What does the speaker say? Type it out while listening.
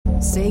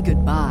Say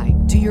goodbye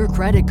to your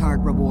credit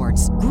card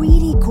rewards.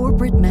 Greedy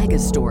corporate mega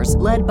stores,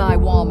 led by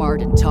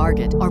Walmart and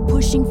Target, are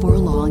pushing for a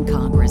law in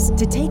Congress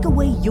to take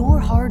away your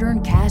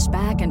hard-earned cash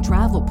back and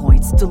travel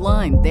points to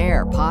line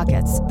their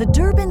pockets. The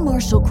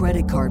Durbin-Marshall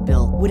credit card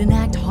bill would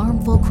enact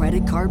harmful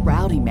credit card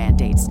routing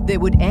mandates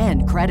that would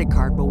end credit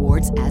card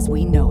rewards as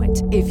we know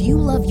it. If you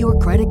love your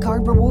credit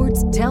card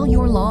rewards, tell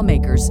your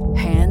lawmakers,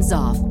 hands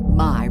off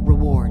my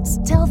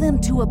rewards. Tell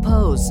them to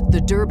oppose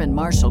the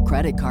Durbin-Marshall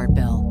credit card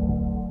bill.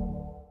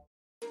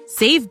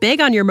 Save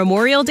big on your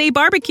Memorial Day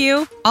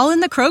barbecue, all in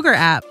the Kroger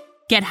app.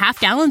 Get half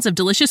gallons of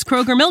delicious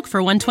Kroger milk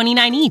for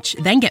 $1.29 each.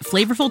 Then get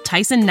flavorful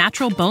Tyson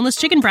natural boneless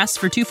chicken breasts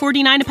for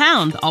 $2.49 a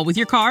pound, all with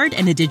your card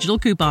and a digital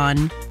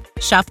coupon.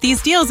 Shop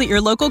these deals at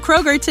your local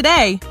Kroger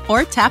today,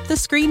 or tap the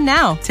screen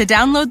now to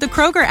download the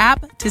Kroger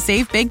app to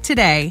save big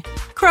today.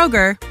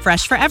 Kroger,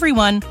 fresh for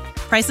everyone.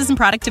 Prices and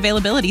product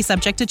availability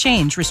subject to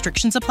change.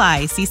 Restrictions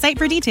apply. See site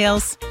for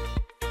details.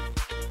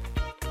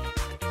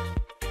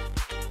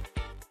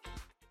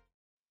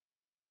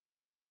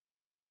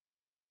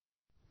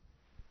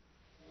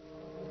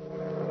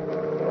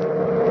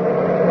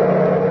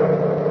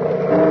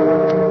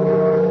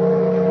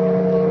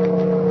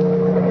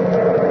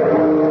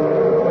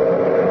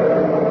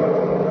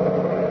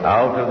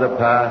 Out of the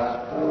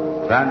past,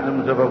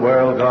 phantoms of a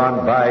world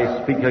gone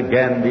by, speak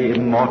again the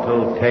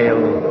immortal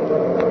tale.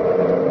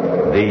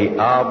 The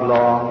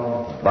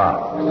Oblong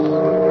Box.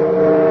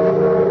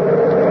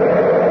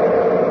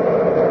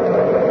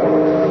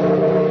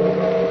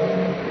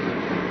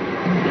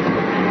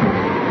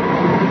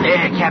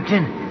 There,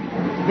 Captain.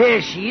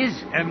 There she is.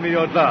 Hand me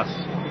your glass.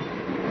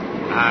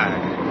 Aye.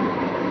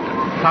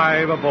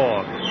 5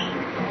 aboard.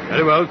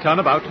 Very well, turn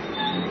about.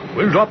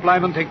 We'll drop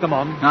line and take them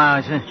on.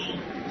 Aye, sir.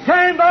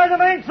 Stand by the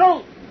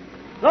mainsail!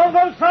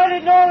 Longboat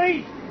sided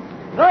northeast!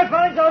 Life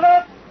lines are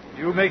up!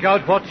 You make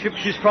out what ship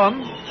she's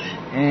from?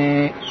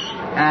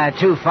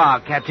 Too far,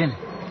 Captain.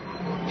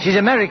 She's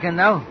American,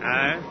 though.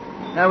 Aye.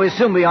 Now, we'll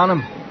soon be on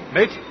them.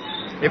 Mate,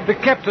 if the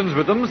captain's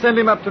with them, send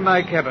him up to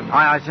my cabin.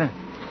 Aye, sir.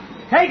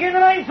 Take in the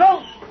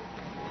mainsail!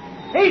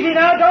 Easy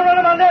now, don't run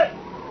him under!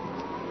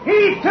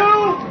 Heave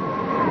to!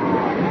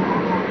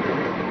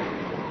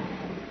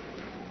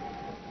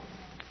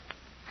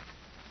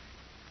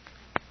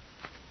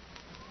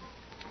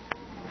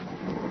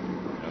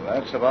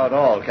 That's about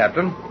all,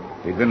 Captain.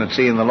 We'd been at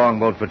sea in the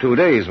longboat for 2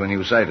 days when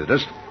you sighted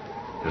us.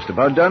 Just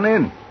about done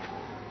in.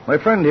 My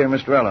friend here,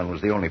 Mr. Allen,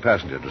 was the only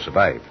passenger to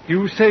survive.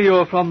 You say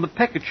you're from the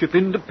packet ship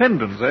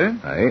Independence, eh?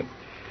 Aye.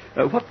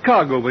 What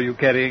cargo were you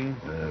carrying?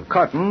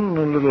 Cotton,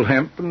 a little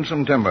hemp, and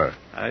some timber.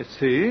 I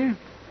see.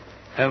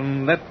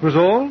 And that was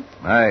all?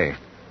 Aye.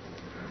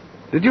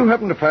 Did you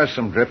happen to pass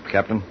some drift,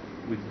 Captain?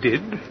 We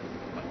did.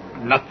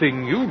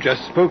 Nothing you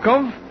just spoke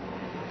of.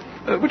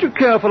 Would you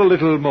care for a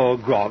little more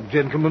grog,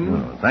 gentlemen?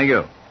 Oh, thank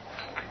you.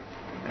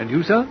 And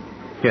you, sir?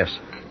 Yes.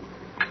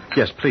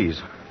 Yes, please.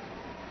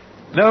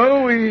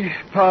 No, we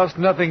passed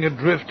nothing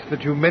adrift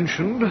that you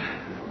mentioned,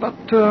 but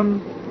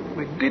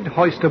we did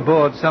hoist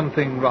aboard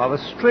something rather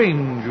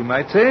strange, you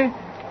might say.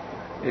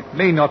 It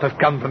may not have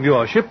come from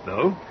your ship,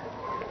 though.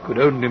 Could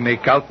only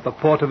make out the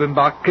port of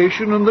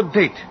embarkation and the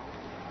date.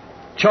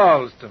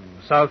 Charleston,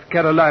 South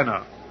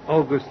Carolina,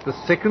 August the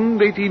 2nd,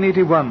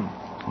 1881.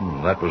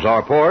 That was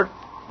our port.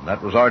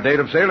 That was our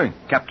date of sailing.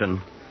 Captain,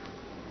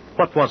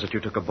 what was it you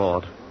took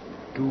aboard?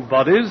 2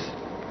 bodies.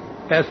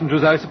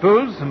 Passengers, I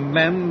suppose. A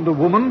man and a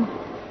woman.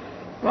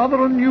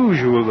 Rather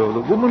unusual, though.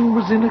 The woman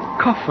was in a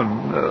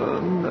coffin.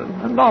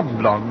 An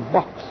oblong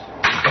box.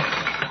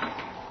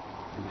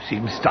 You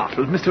seem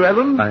startled, Mr.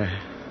 Allen. I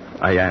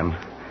am.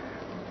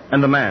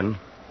 And the man?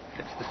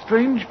 That's the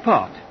strange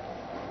part.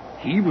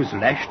 He was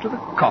lashed to the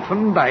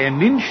coffin by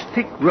an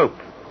inch-thick rope.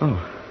 Oh.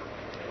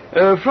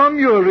 From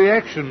your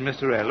reaction,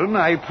 Mr. Allen,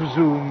 I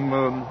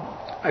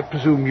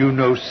presume you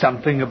know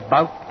something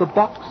about the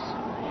box?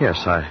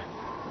 Yes,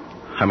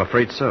 I'm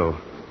afraid so.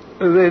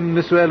 Then,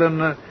 Mr.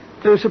 Allen,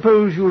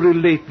 suppose you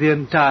relate the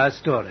entire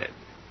story.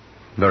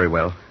 Very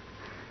well.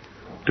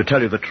 To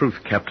tell you the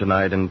truth, Captain,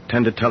 I'd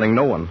intended telling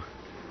no one.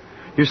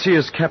 You see,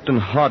 as Captain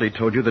Hardy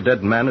told you, the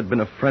dead man had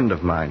been a friend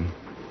of mine.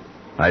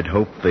 I'd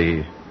hoped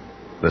the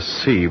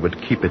sea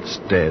would keep its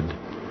dead.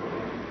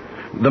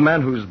 The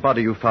man whose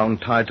body you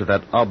found tied to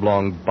that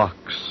oblong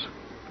box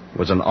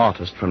was an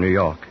artist from New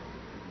York.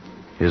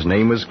 His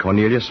name was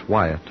Cornelius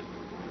Wyatt.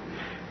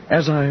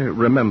 As I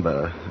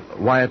remember,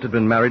 Wyatt had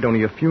been married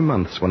only a few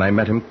months when I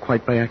met him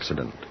quite by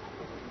accident.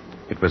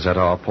 It was at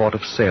our port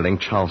of sailing,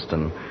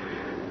 Charleston.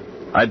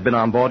 I'd been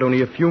on board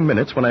only a few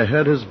minutes when I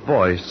heard his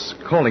voice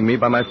calling me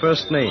by my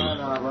first name.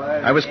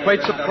 I was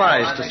quite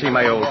surprised to see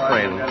my old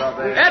friend.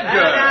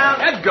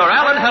 Edgar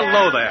Allen,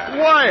 hello there.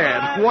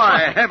 Wyatt!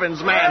 Why,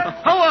 heavens, man.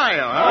 How are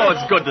you? Huh? Oh,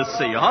 it's good to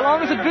see you. How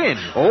long has it been?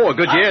 Oh, a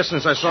good year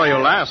since I saw you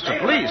last,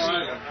 at least.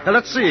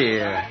 Let's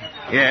see.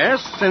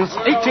 Yes, since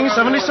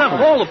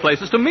 1877. All the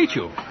places to meet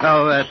you.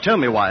 Now, tell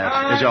me,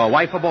 Wyatt, is your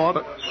wife aboard?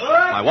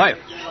 My wife?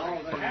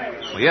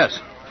 Well, yes.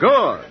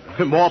 Good.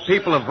 More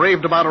people have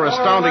raved about her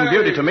astounding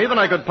beauty to me than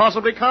I could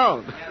possibly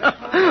count.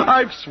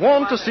 I've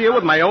sworn to see her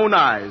with my own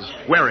eyes.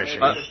 Where is she?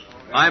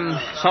 I'm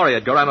sorry,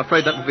 Edgar. I'm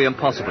afraid that would be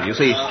impossible. You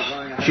see,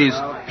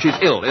 she's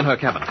ill in her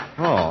cabin.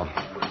 Oh,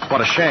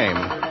 what a shame.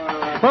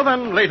 Well,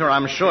 then, later,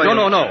 I'm sure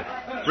No.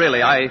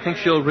 Really, I think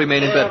she'll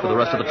remain in bed for the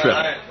rest of the trip.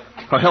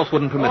 Her health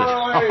wouldn't permit it.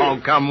 Oh,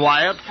 come,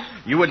 Wyatt.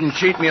 You wouldn't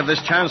cheat me of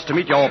this chance to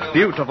meet your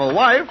beautiful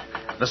wife.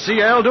 The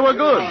sea air'll do her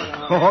good.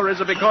 Or is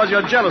it because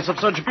you're jealous of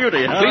such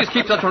beauty, huh? Please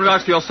keep such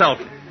remarks to yourself.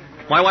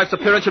 My wife's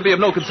appearance should be of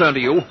no concern to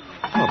you.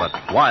 Oh,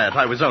 but, Wyatt,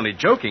 I was only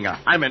joking.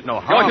 I meant no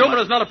harm. Your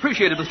humor is not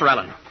appreciated, Mr.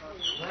 Allen.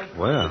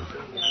 Well,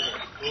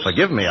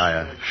 forgive me.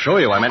 I assure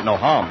you I meant no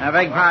harm. I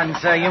beg pardon,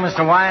 sir. You,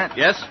 Mr. Wyatt?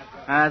 Yes?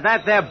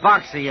 That there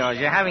box of yours,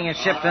 you're having it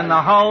shipped in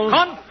the hold?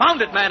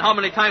 Confound it, man. How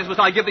many times must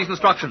I give these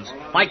instructions?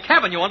 My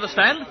cabin, you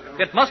understand?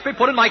 It must be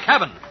put in my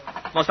cabin.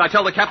 Must I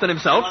tell the captain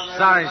himself?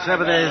 Sorry, sir,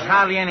 but there's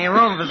hardly any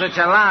room for such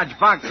a large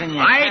box in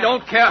your I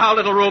don't care how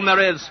little room there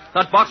is.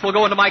 That box will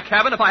go into my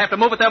cabin if I have to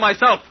move it there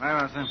myself. Very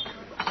well, sir.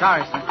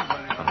 Sorry, sir.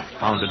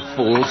 Confounded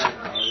fools.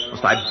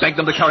 Must I beg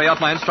them to carry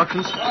out my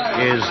instructions?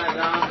 Is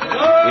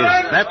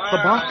that the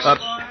box?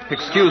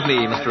 Excuse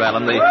me, Mr.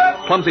 Allen. The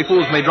clumsy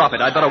fools may drop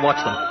it. I'd better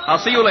watch them. I'll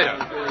see you later.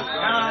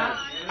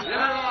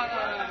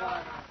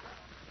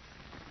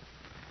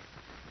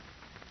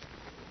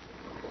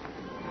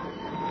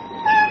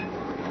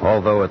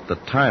 Although at the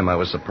time I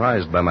was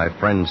surprised by my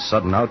friend's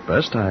sudden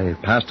outburst, I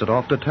passed it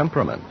off to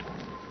temperament.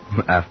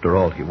 After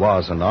all, he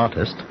was an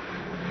artist.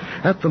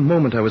 At the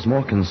moment, I was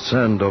more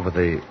concerned over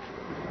the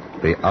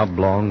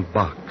oblong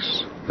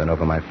box than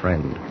over my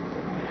friend.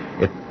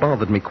 It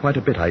bothered me quite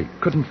a bit. I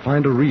couldn't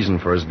find a reason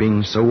for his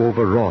being so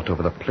overwrought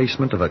over the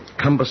placement of a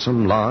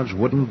cumbersome large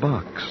wooden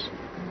box.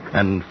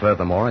 And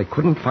furthermore, I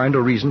couldn't find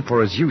a reason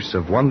for his use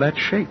of one that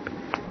shape.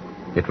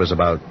 It was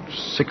about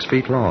 6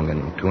 feet long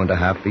and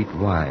 2.5 feet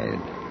wide.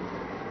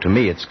 To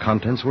me, its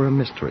contents were a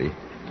mystery.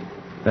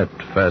 At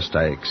first,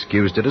 I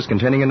excused it as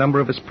containing a number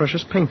of his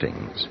precious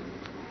paintings.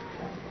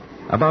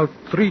 About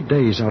 3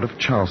 days out of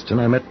Charleston,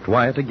 I met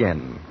Wyatt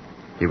again.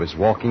 He was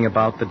walking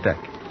about the deck.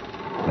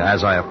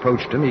 As I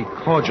approached him, he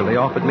cordially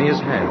offered me his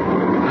hand.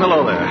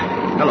 Hello there.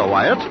 Hello,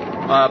 Wyatt.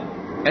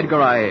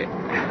 Edgar,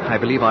 I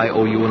believe I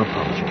owe you an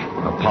apology.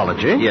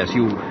 Apology? Yes,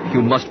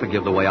 you must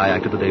forgive the way I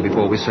acted the day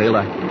before we sailed.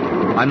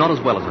 I'm not as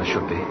well as I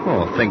should be.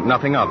 Oh, think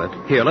nothing of it.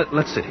 Here,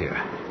 let's sit here.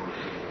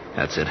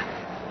 That's it.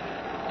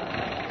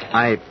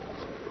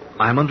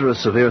 I'm under a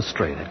severe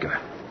strain, Edgar.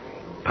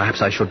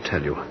 Perhaps I should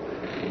tell you.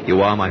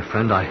 You are my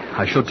friend.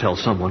 I should tell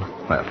someone.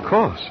 Why, of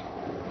course.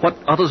 What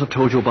others have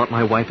told you about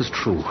my wife is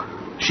true.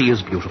 She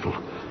is beautiful.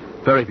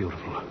 Very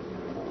beautiful.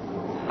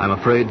 I'm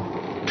afraid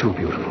too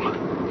beautiful.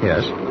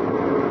 Yes?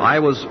 I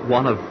was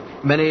one of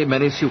many,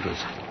 many suitors.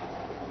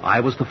 I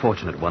was the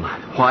fortunate one.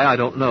 Why, I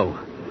don't know.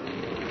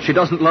 She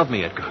doesn't love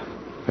me, Edgar.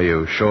 Are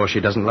you sure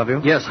she doesn't love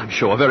you? Yes, I'm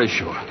sure, very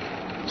sure.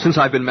 Since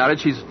I've been married,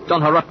 she's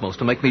done her utmost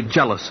to make me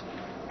jealous.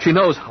 She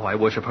knows how I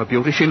worship her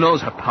beauty. She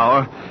knows her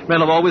power.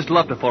 Men have always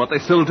loved her for it. They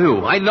still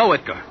do. I know,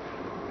 Edgar.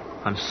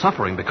 I'm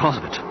suffering because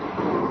of it.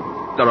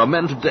 There are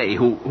men today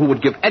who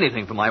would give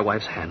anything for my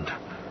wife's hand.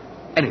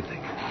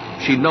 Anything.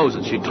 She knows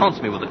it. She taunts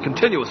me with it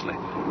continuously.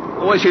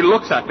 The way she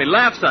looks at me,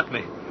 laughs at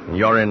me.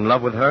 You're in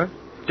love with her?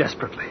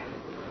 Desperately.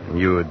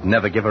 You would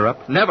never give her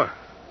up? Never.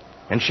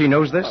 And she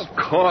knows this? Of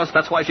course.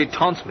 That's why she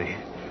taunts me.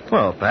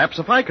 Well, perhaps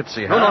if I could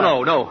see her...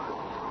 No.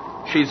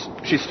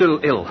 She's still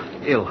ill.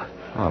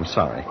 Oh, I'm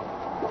sorry.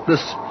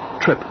 This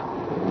trip.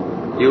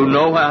 You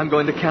know why I'm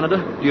going to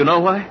Canada? Do you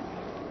know why?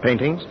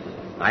 Paintings?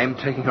 I'm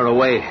taking her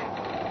away.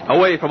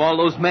 Away from all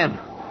those men.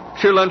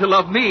 She'll learn to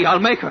love me. I'll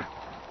make her.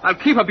 I'll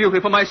keep her beauty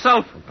for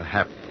myself.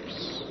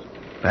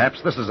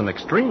 Perhaps this is an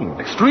extreme.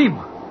 Extreme?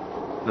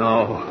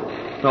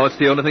 No, it's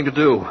the only thing to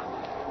do.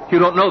 You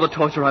don't know the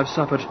torture I've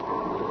suffered.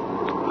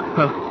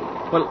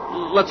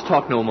 Well, let's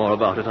talk no more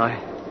about it.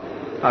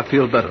 I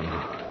feel better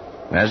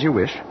now. As you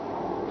wish.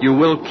 You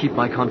will keep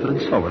my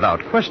confidence? Oh, without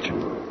question.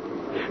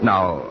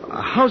 Now,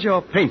 how's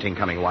your painting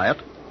coming,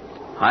 Wyatt?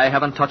 I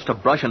haven't touched a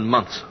brush in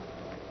months.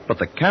 But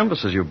the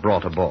canvases you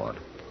brought aboard,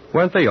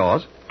 weren't they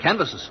yours?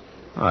 Canvases?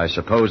 I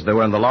suppose they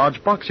were in the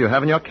large box you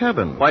have in your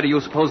cabin. Why do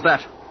you suppose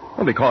that?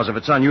 Well, because of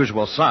its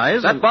unusual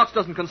size. That box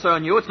doesn't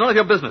concern you. It's none of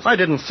your business. I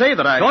didn't say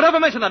that I... Don't ever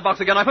mention that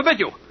box again. I forbid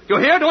you. You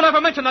hear? Don't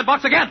ever mention that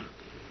box again.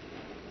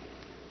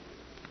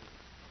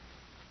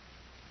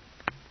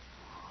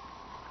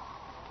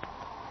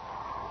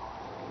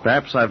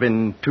 Perhaps I've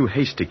been too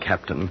hasty,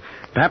 Captain.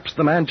 Perhaps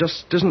the man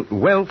just isn't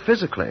well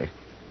physically.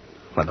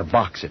 Well, the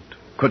box, it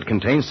could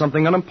contain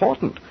something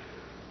unimportant.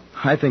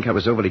 I think I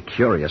was overly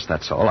curious,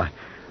 that's all.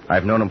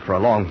 I've known him for a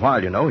long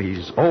while, you know.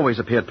 He's always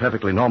appeared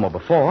perfectly normal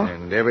before.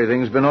 And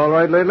everything's been all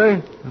right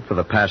lately? For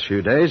the past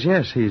few days,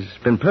 yes. He's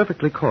been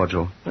perfectly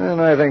cordial. And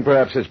I think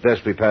perhaps it's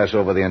best we pass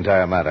over the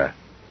entire matter.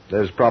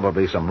 There's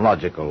probably some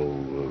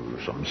logical,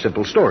 some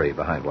simple story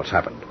behind what's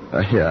happened.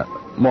 Here,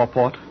 more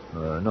port?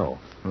 No,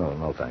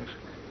 thanks.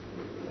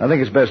 I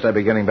think it's best I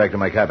be getting back to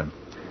my cabin.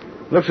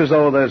 Looks as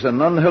though there's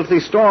an unhealthy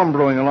storm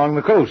brewing along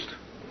the coast.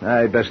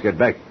 I'd best get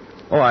back.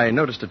 Oh, I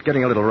noticed it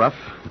getting a little rough.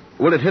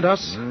 Will it hit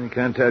us? I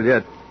can't tell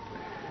yet.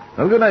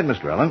 Well, good night,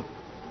 Mr. Allen.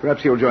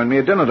 Perhaps you'll join me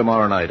at dinner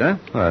tomorrow night, eh?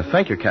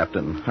 Thank you,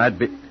 Captain. I'd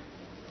be...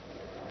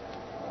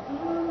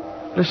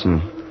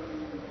 Listen.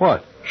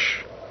 What?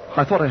 Shh.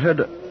 I thought I heard...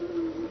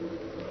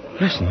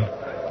 Listen.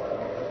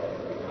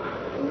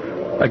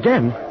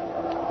 Again.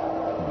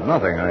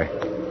 Nothing.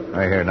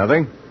 I hear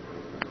nothing.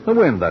 The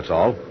wind, that's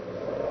all.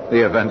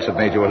 The events have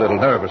made you a little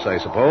nervous, I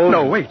suppose.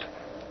 No, wait.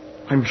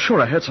 I'm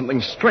sure I heard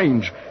something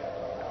strange.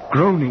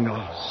 Groaning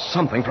or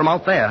something from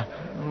out there.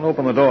 Well,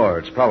 open the door.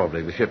 It's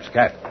probably the ship's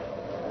cat.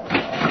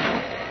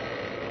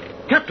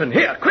 Captain,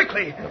 here,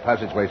 quickly. The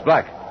passageway's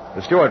black.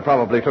 The steward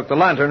probably took the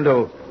lantern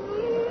to...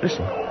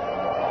 Listen.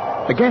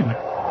 Again.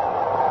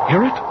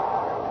 Hear it?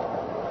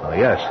 Oh,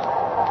 yes.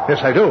 Yes,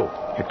 I do.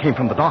 It came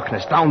from the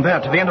darkness down there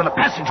to the end of the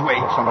passageway.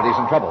 Somebody's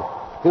in trouble.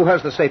 Who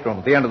has the stateroom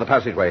at the end of the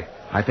passageway?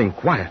 I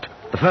think Wyatt.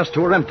 The first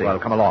two are empty. Well,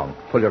 come along.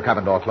 Pull your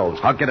cabin door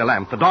closed. I'll get a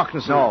lamp. The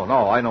darkness... No,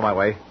 I know my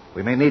way.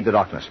 We may need the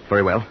darkness.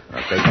 Very well.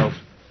 Now, stay close.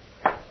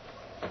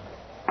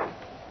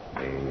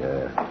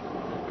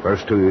 The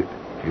first two,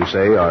 you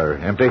say, are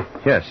empty?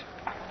 Yes.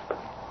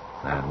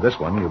 And this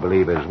one you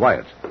believe is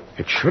Wyatt's?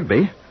 It should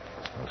be.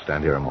 I'll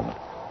stand here a moment.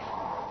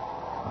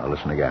 Now,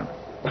 listen again.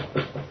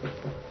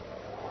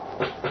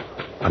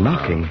 A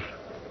knocking.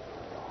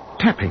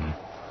 Tapping.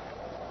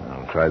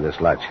 I'll try this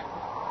latch.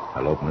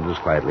 I'll open it as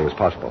quietly as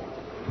possible.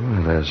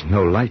 There's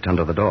no light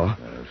under the door.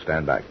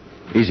 Stand back.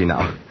 Easy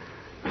now.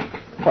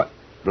 What?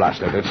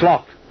 Blast it. It's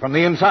locked from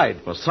the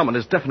inside. Well, someone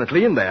is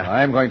definitely in there.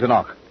 I'm going to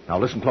knock. Now,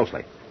 listen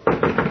closely.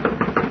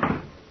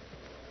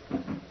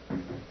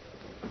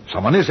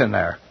 Someone is in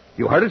there.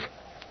 You heard it?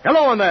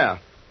 Hello in there.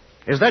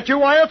 Is that you,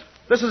 Wyatt?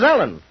 This is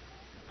Ellen.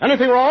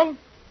 Anything wrong?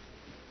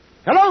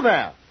 Hello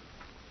there.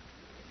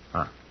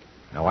 Huh.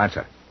 No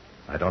answer.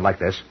 I don't like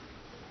this.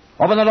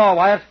 Open the door,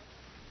 Wyatt.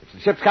 It's the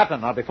ship's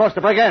captain. I'll be forced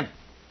to break in.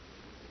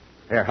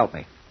 Here, help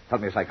me.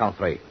 Help me as I count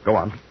three. Go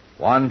on.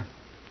 1,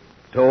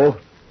 2.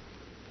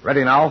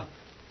 Ready now.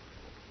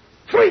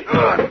 3.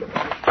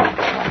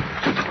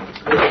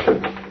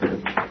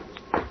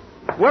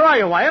 Where are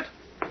you, Wyatt?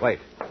 Wait.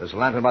 There's a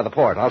lantern by the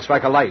port. I'll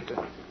strike a light.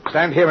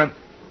 Stand here and...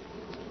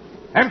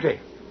 Empty.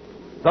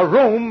 The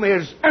room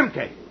is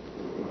empty.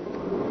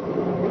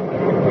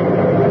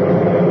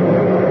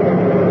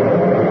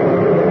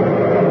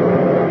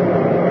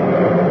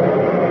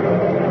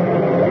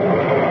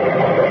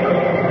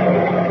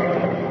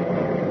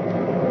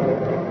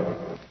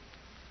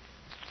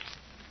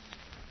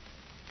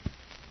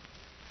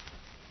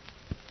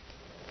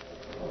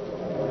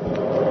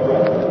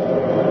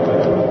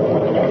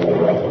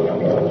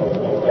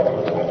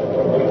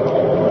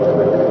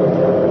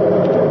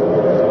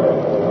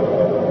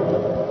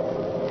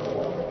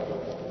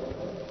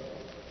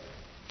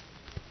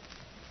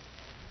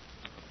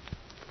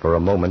 For a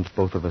moment,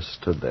 both of us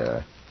stood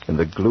there, in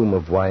the gloom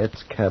of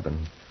Wyatt's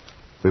cabin.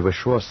 We were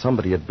sure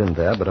somebody had been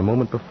there but a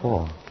moment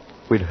before.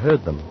 We'd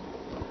heard them.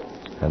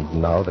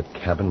 And now the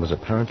cabin was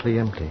apparently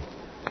empty.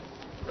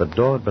 The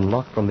door had been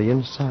locked from the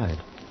inside.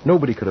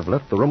 Nobody could have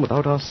left the room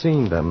without our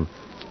seeing them.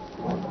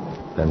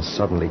 Then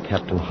suddenly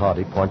Captain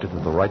Hardy pointed to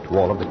the right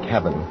wall of the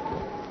cabin.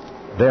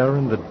 There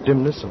in the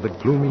dimness of the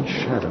gloomy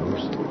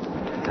shadows.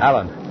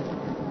 Alan,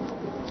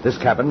 this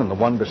cabin and the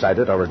one beside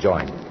it are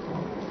adjoined.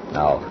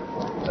 Now,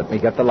 let me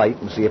get the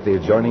light and see if the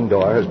adjoining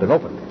door has been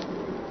opened.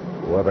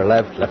 Whoever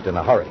left in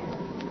a hurry.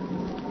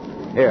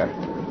 Here,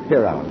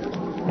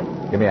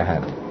 Alan. Give me a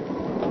hand.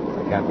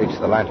 I can't reach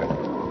the lantern.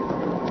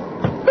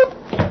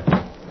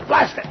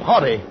 Blast it!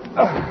 Hardy!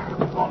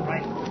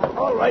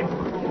 All right.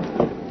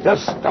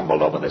 Just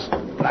stumbled over this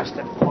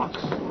blasted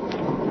box.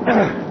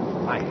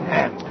 My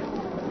hand.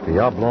 The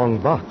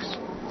oblong box.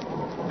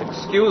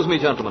 Excuse me,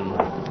 gentlemen.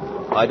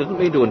 I didn't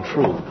mean to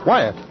intrude.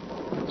 Wyatt!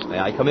 May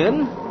I come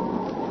in?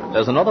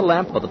 There's another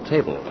lamp by the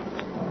table.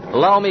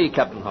 Allow me,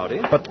 Captain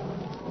Hardy. But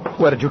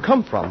where did you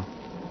come from?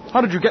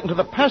 How did you get into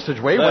the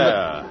passageway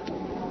There.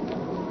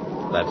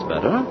 That's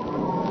better.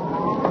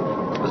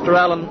 Mr.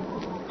 Allen,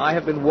 I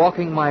have been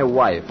walking my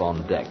wife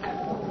on deck.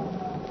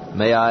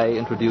 May I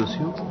introduce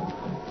you?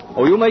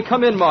 Oh, you may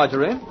come in,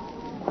 Marjorie.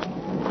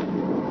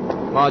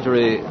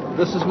 Marjorie,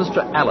 this is Mr.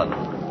 Allen,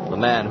 the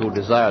man who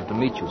desired to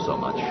meet you so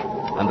much,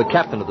 and the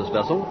captain of this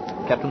vessel,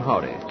 Captain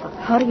Hardy.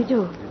 How do you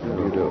do?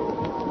 You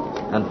do.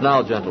 And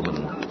now,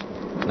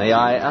 gentlemen, may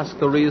I ask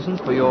the reason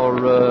for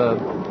your,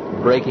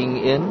 breaking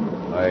in?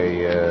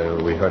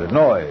 We heard a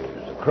noise,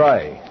 a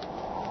cry.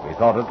 We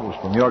thought it was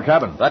from your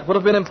cabin. That would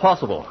have been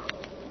impossible.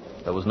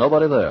 There was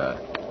nobody there.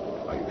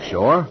 Are you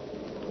sure?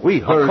 We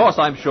heard... Of course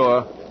I'm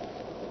sure.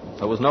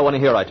 There was no one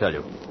here, I tell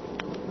you.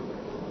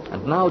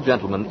 And now,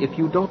 gentlemen, if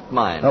you don't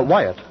mind...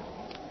 Wyatt,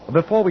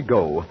 before we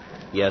go...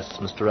 Yes,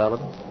 Mr.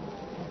 Allen?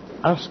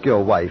 Ask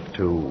your wife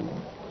to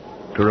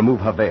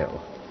remove her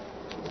veil.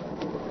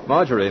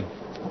 Marjorie,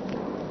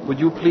 would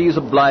you please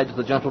oblige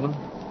the gentleman?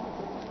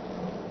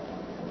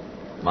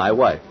 My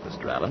wife,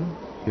 Mr. Allen.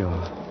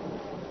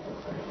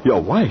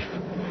 Your wife?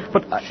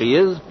 But She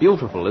is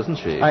beautiful, isn't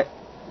she?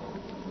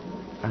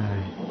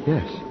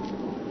 Yes.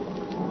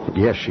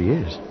 Yes, she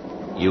is.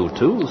 You,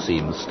 too,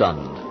 seem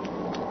stunned.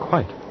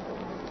 Quite.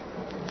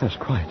 Yes,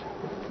 quite.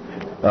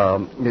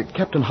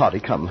 Captain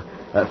Hardy, come.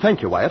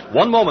 Thank you, Wyatt.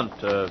 One moment,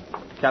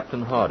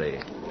 Captain Hardy.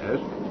 Yes?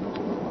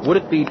 Would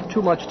it be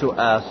too much to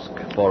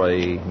ask for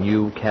a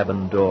new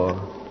cabin door?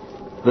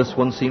 This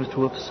one seems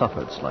to have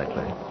suffered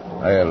slightly.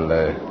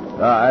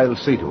 I'll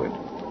see to it.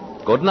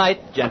 Good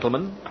night,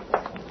 gentlemen.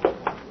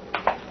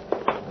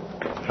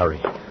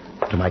 Hurry.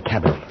 To my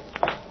cabin.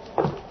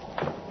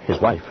 His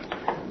wife.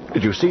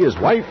 Did you see his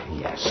wife?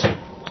 Yes.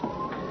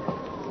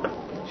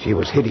 She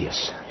was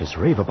hideous. His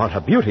rave about her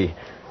beauty.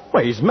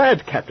 Why, he's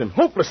mad, Captain.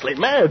 Hopelessly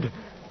mad.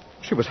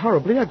 She was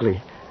horribly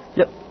ugly.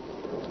 Yet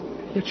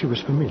she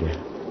was familiar.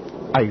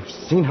 I've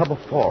seen her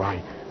before.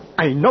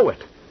 I know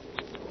it.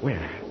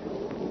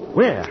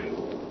 Where?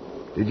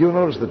 Did you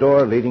notice the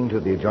door leading to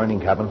the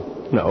adjoining cabin?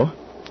 No.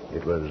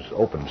 It was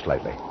open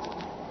slightly.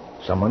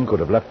 Someone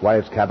could have left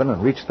Wyatt's cabin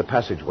and reached the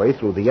passageway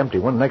through the empty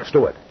one next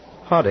to it.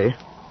 Hardy.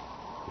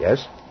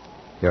 Yes?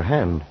 Your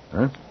hand.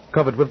 Huh?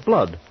 Covered with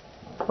blood.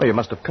 Well, you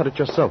must have cut it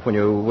yourself when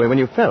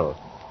you fell.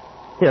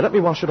 Here, let me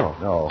wash it off.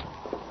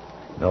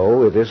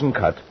 No, it isn't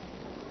cut.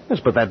 Yes,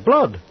 but that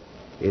blood.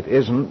 It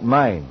isn't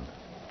mine.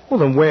 Well,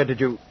 then where did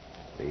you...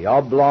 The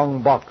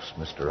oblong box,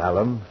 Mr.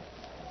 Allen.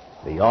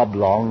 The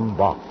oblong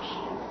box.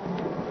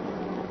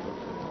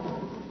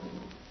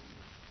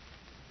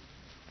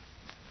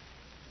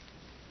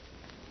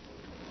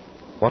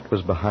 What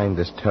was behind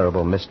this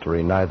terrible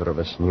mystery, neither of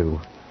us knew.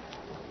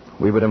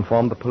 We would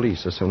inform the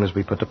police as soon as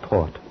we put to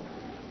port.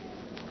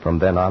 From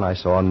then on, I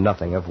saw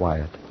nothing of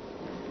Wyatt.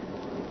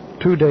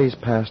 2 days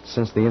passed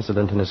since the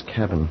incident in his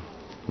cabin.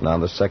 And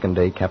on the second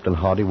day, Captain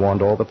Hardy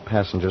warned all the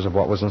passengers of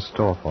what was in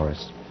store for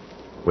us.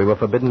 We were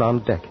forbidden on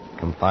deck,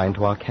 confined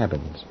to our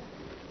cabins.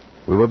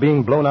 We were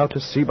being blown out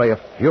to sea by a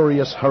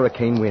furious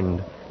hurricane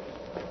wind.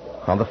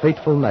 On the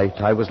fateful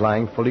night, I was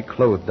lying fully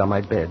clothed on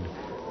my bed.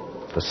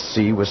 The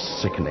sea was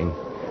sickening.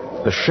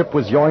 The ship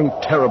was yawing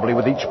terribly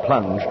with each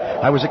plunge.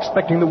 I was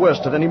expecting the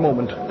worst at any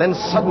moment. Then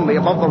suddenly,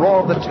 above the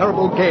roar of the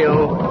terrible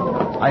gale,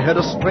 I heard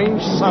a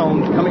strange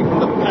sound coming from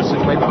the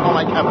passageway before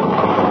my cabin.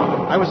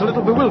 I was a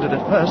little bewildered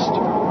at first.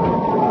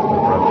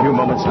 For a few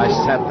moments, I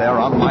sat there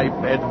on my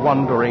bed,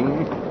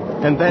 wondering.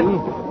 And then...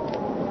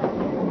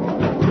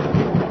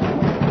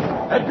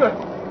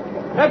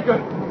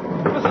 Edgar!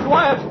 This is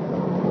Wyatt!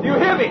 Do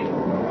you hear me?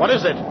 What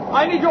is it?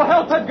 I need your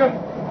help, Edgar!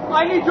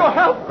 I need your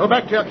help! Go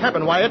back to your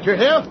cabin, Wyatt. You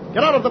hear?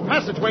 Get out of the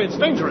passageway. It's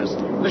dangerous.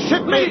 The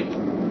ship may...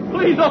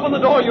 Please open the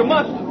door. You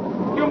must.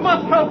 You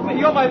must help me.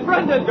 You're my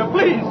friend, Edgar.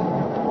 Please.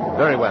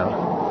 Very well.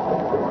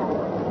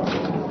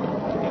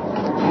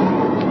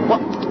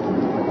 What?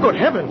 Good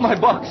heavens. My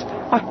box.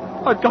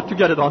 I've got to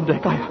get it on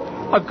deck.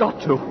 I've got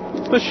to.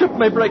 The ship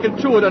may break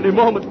in two at any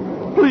moment.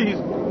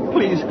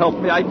 Please help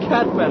me. I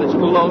can't manage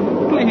it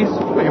alone. Please.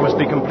 Well, you must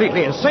be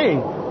completely insane.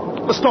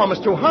 The storm is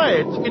too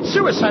high. It's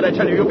suicide, I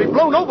tell you. You'll be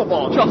blown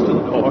overboard. Just to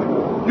the door.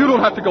 You don't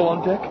have to go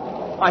on deck.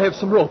 I have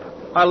some rope.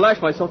 I'll lash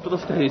myself to the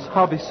stays.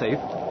 I'll be safe.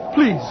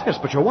 Please. Yes,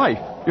 but your wife.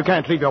 You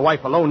can't leave your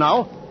wife alone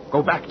now.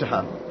 Go back to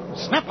her.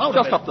 Snap out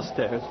Just of it. up the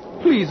stairs.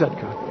 Please,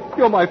 Edgar.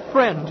 You're my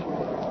friend.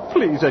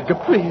 Please, Edgar,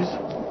 please.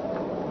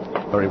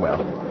 Very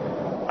well.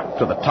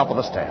 To the top of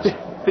the stairs.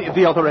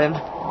 The other end.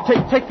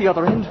 Take the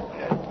other end.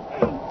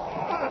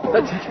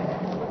 That's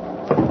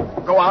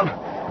it. Go on.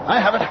 I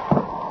have it.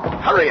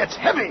 Hurry, it's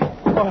heavy.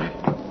 All right.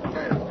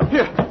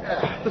 Here.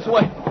 This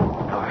way.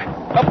 All right.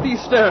 Up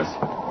these stairs.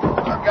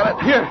 I've got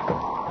it. Here.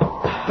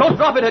 Don't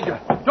drop it, Edgar.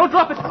 Don't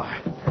drop it.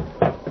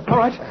 All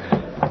right.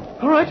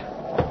 All right.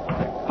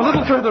 A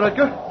little further,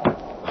 Edgar.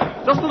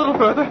 Just a little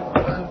further.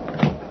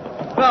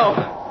 Now.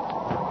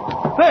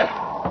 There.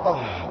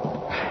 Oh.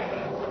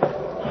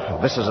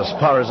 This is as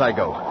far as I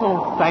go.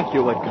 Oh, thank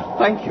you, Edgar.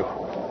 Thank you.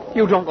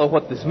 You don't know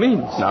what this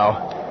means.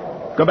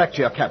 Now, go back to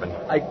your cabin.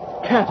 I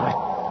can't.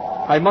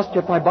 I must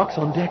get my box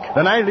on deck.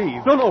 Then I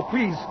leave. No,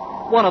 please.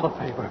 One other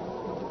favor.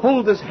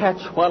 Hold this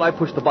hatch while I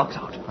push the box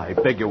out. I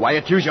beg you,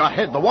 Wyatt, use your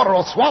head. The water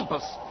will swamp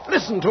us.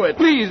 Listen to it.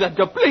 Please,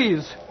 Edgar,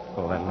 please.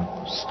 Well, then,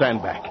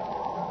 stand back.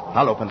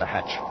 I'll open the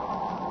hatch.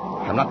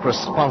 I'm not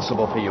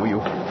responsible for you,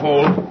 you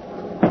fool.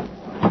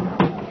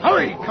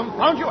 Hurry,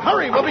 confound you,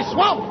 hurry. We'll be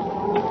swamped.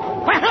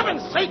 For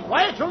heaven's sake,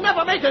 Wyatt, you'll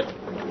never make it.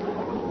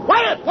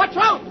 Wyatt, watch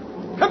out.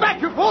 Come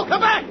back, you fool,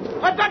 come back.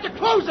 I've got to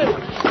close it.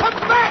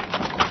 Come back.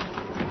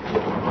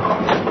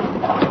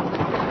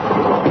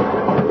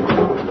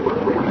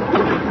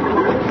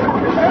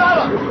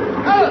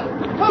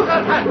 Close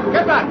that hatch.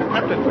 Get back.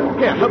 Captain,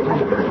 here, help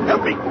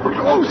me.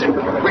 Close it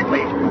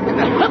quickly. In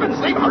the heaven's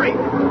name, hurry.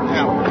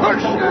 Now,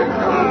 push.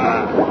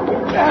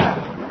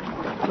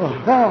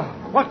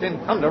 What in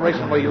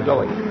thunderation were you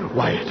doing?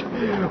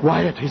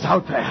 Wyatt, he's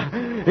out there.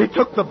 He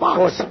took the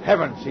box. Good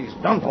heavens, he's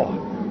done for.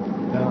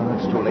 No,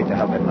 it's too late to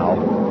help him now.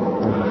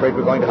 I'm afraid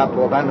we're going to have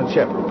to abandon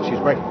ship. She's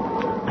breaking.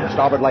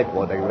 Starboard light,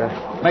 board.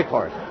 Make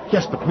for it.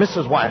 Yes, but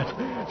Mrs.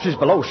 Wyatt, she's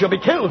below. She'll be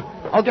killed.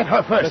 I'll get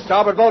her first. The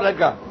starboard boat,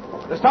 Edgar.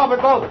 The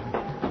starboard boat.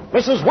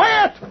 Mrs.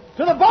 Wyatt,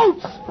 to the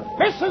boats.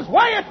 Mrs.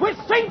 Wyatt, we're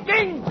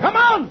sinking. Come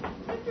on.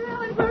 Mr.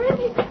 Allen, God, where is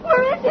he?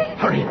 Where is he?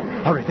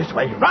 Hurry this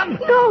way. Run!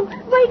 No,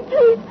 wait,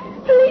 please.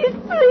 Please,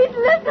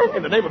 listen.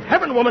 In the name of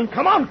heaven, woman,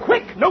 come on,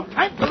 quick! No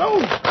time to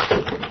lose!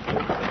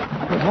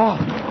 Good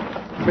Lord.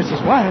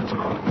 Mrs. Wyatt!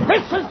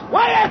 Mrs.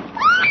 Wyatt!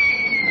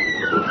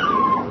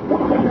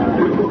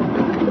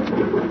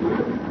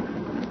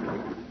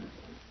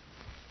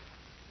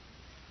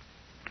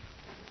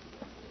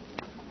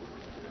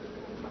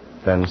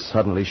 Then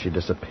suddenly she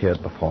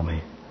disappeared before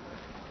me.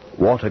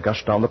 Water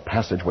gushed down the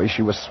passageway.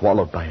 She was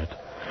swallowed by it.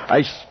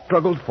 I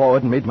struggled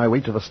forward and made my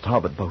way to the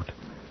starboard boat.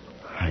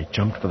 I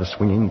jumped for the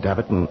swinging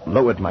davit and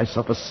lowered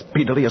myself as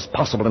speedily as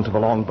possible into the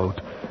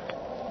longboat.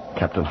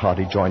 Captain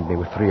Hardy joined me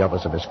with 3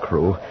 others of his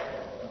crew.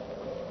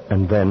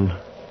 And then,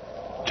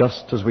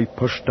 just as we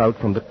pushed out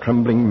from the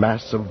trembling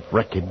mass of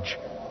wreckage,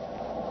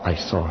 I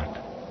saw it.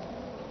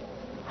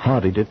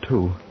 Hardy did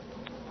too.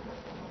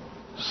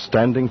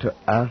 Standing to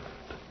aft,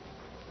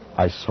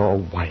 I saw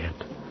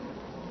Wyatt.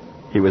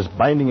 He was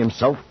binding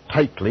himself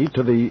tightly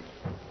to the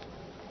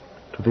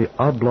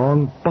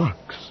oblong box.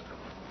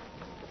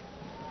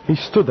 He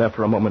stood there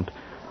for a moment,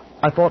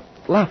 I thought,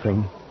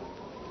 laughing.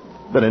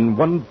 Then in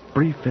one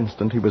brief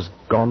instant, he was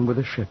gone with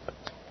the ship.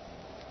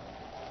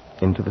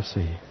 Into the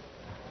sea.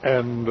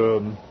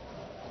 And,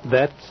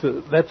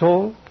 that's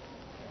all?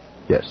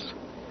 Yes.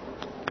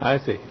 I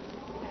see.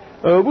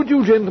 Would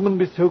you gentlemen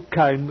be so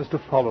kind as to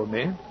follow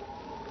me?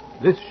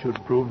 This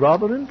should prove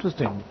rather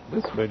interesting.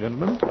 This way,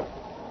 gentlemen.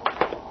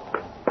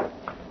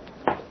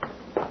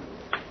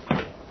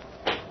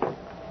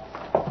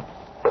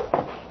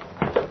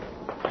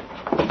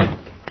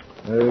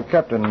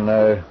 Captain,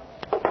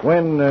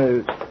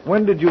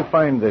 when did you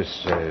find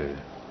this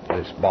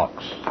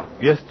box?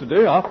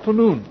 Yesterday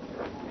afternoon.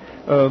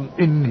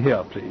 In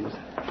here, please.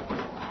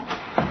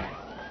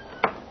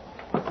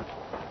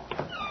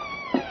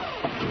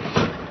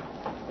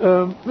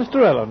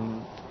 Mr.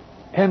 Allen,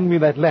 hand me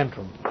that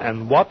lantern.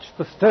 And watch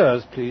the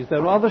stairs, please.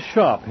 They're rather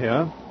sharp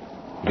here.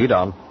 Lead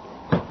on.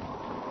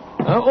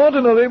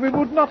 Ordinarily, we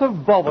would not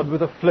have bothered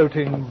with a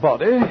floating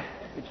body.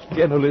 It's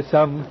generally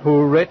some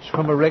poor wretch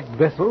from a wrecked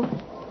vessel.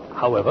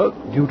 However,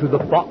 due to the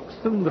box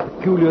and the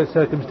peculiar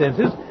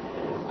circumstances,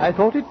 I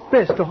thought it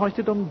best to hoist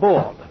it on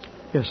board.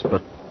 Yes,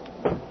 but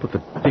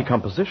the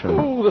decomposition...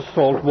 Oh, the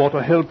salt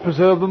water helped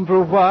preserve them for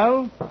a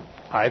while.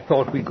 I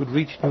thought we could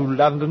reach New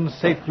London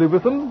safely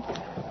with them.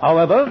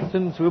 However,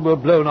 since we were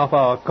blown off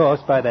our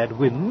course by that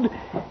wind,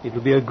 it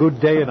will be a good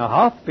day and a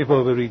half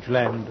before we reach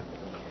land.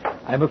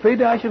 I'm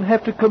afraid I shall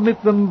have to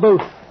commit them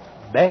both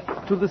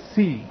back to the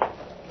sea.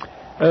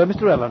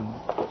 Mr. Allen,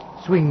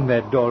 swing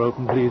that door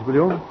open, please, will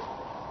you?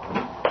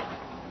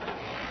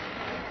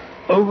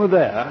 Over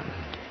there,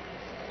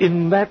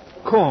 in that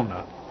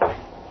corner.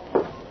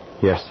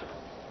 Yes.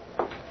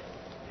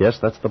 Yes,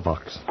 that's the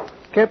box.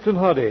 Captain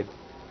Hardy,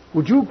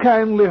 would you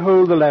kindly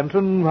hold the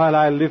lantern while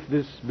I lift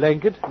this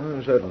blanket?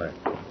 Certainly.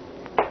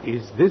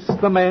 Is this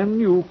the man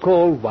you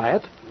call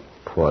Wyatt?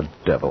 Poor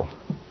devil.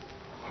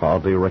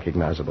 Hardly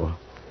recognizable.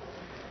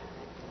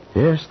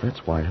 Yes,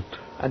 that's Wyatt.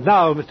 And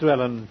now, Mr.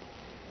 Allen,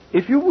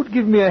 if you would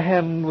give me a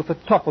hand with the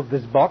top of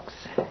this box.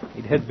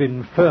 It had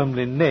been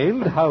firmly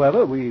nailed.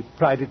 However, we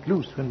pried it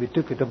loose when we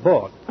took it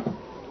aboard.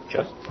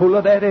 Just pull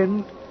at that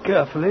end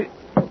carefully.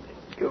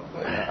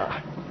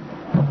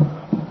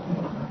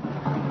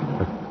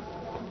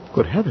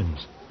 Good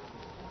heavens.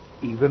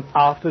 Even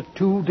after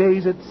 2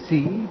 days at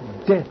sea,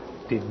 death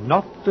did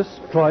not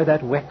destroy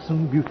that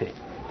waxen beauty.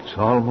 It's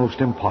almost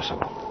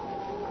impossible.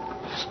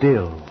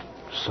 Still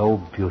so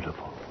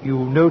beautiful. You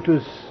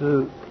notice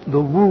the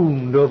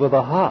wound over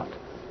the heart?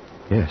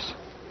 Yes.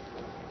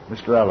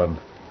 Mr. Allen,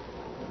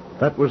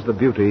 that was the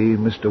beauty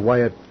Mr.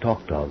 Wyatt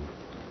talked of.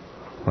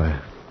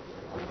 Why,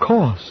 of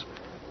course.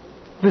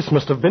 This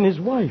must have been his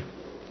wife.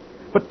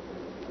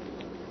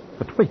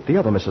 But wait, the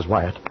other Mrs.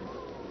 Wyatt.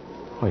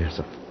 Oh, yes,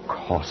 of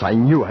course. I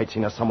knew I'd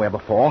seen her somewhere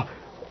before.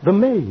 The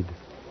maid.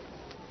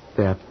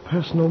 Their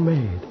personal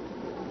maid.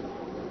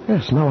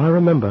 Yes, now I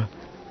remember.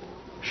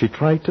 She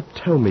tried to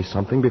tell me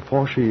something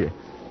before she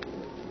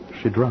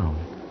drowned.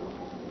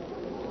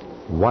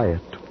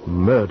 Wyatt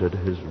murdered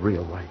his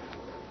real wife.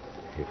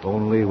 If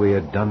only we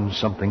had done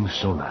something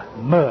sooner.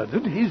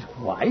 Murdered his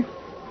wife?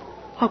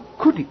 How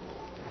could he?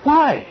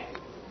 Why?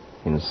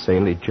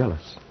 Insanely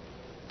jealous.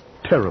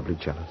 Terribly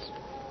jealous.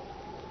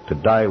 To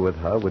die with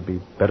her would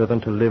be better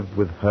than to live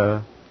with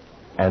her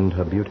and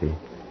her beauty.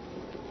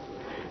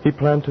 He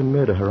planned to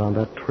murder her on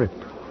that trip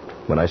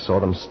when I saw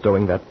them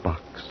stowing that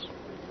box.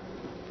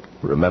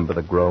 Remember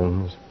the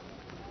groans?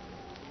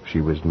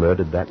 She was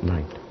murdered that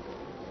night.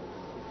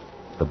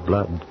 The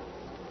blood,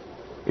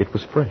 it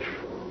was fresh.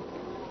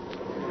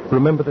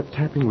 Remember the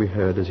tapping we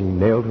heard as he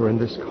nailed her in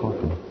this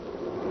coffin.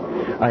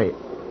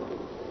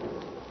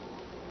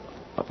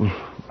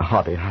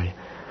 Hardy,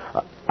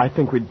 I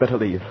think we'd better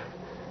leave.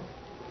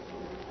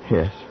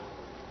 Yes.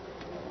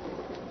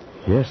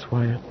 Yes,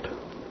 Wyatt.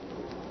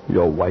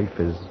 Your wife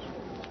is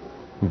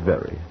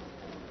very,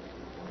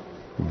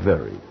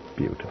 very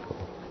beautiful.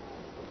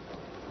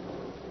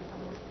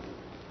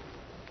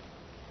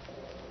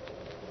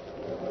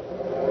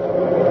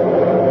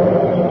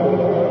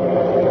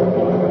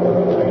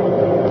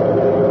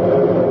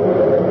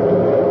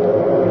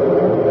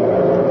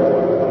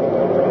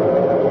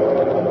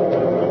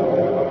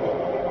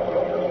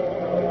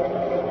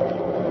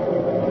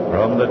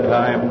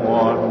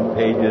 time-worn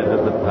pages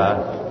of the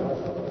past,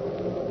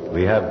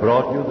 we have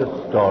brought you the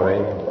story,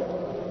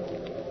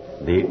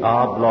 The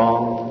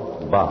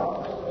Oblong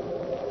Box.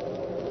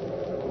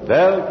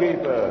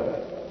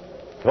 Bellkeeper,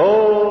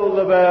 toll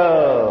the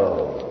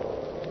bell.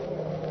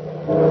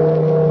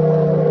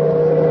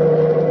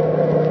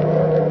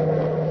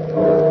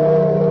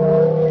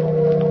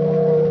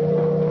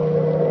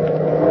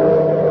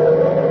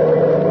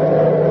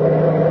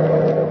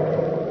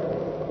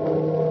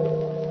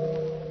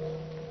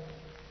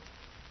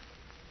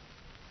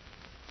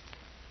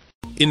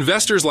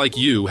 Investors like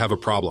you have a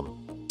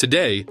problem.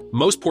 Today,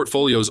 most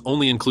portfolios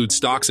only include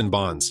stocks and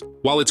bonds.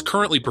 While it's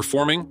currently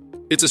performing,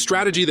 it's a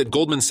strategy that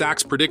Goldman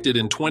Sachs predicted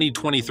in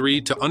 2023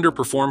 to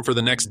underperform for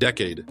the next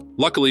decade.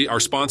 Luckily,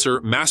 our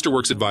sponsor,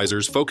 Masterworks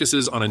Advisors,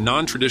 focuses on a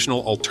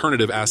non-traditional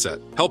alternative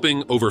asset,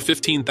 helping over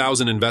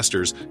 15,000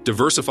 investors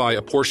diversify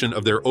a portion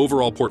of their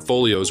overall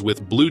portfolios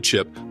with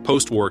blue-chip,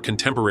 post-war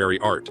contemporary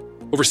art.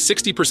 Over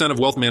 60% of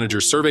wealth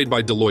managers surveyed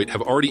by Deloitte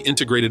have already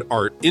integrated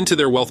art into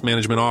their wealth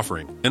management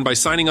offering. And by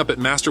signing up at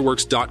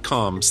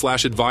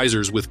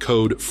masterworks.com/advisors with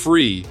code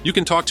FREE, you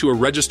can talk to a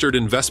registered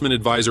investment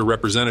advisor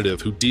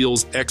representative who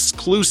deals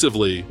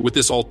exclusively with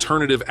this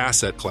alternative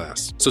asset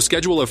class. So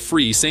schedule a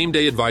free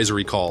same-day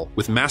advisory call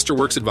with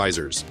Masterworks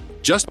Advisors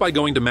just by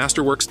going to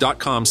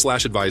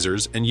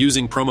masterworks.com/advisors and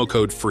using promo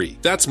code FREE.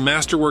 That's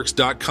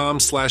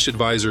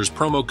masterworks.com/advisors,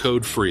 promo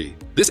code FREE.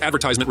 This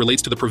advertisement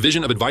relates to the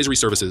provision of advisory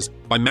services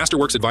by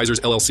Masterworks Advisors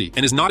LLC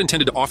and is not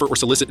intended to offer or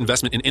solicit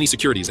investment in any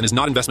securities and is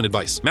not investment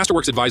advice.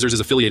 Masterworks Advisors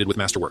is affiliated with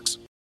Masterworks.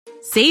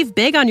 Save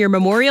big on your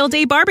Memorial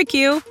Day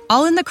barbecue,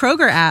 all in the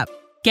Kroger app.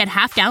 Get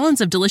half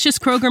gallons of delicious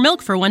Kroger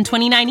milk for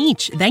 $1.29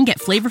 each. Then get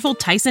flavorful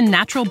Tyson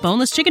natural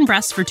boneless chicken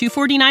breasts for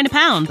 $2.49 a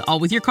pound, all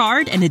with your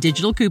card and a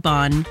digital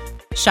coupon.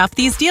 Shop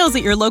these deals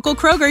at your local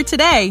Kroger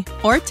today,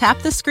 or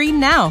tap the screen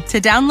now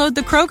to download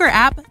the Kroger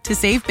app to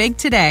save big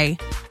today.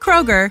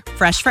 Kroger,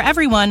 fresh for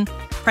everyone.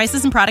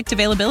 Prices and product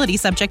availability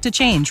subject to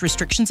change.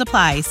 Restrictions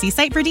apply. See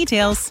site for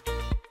details.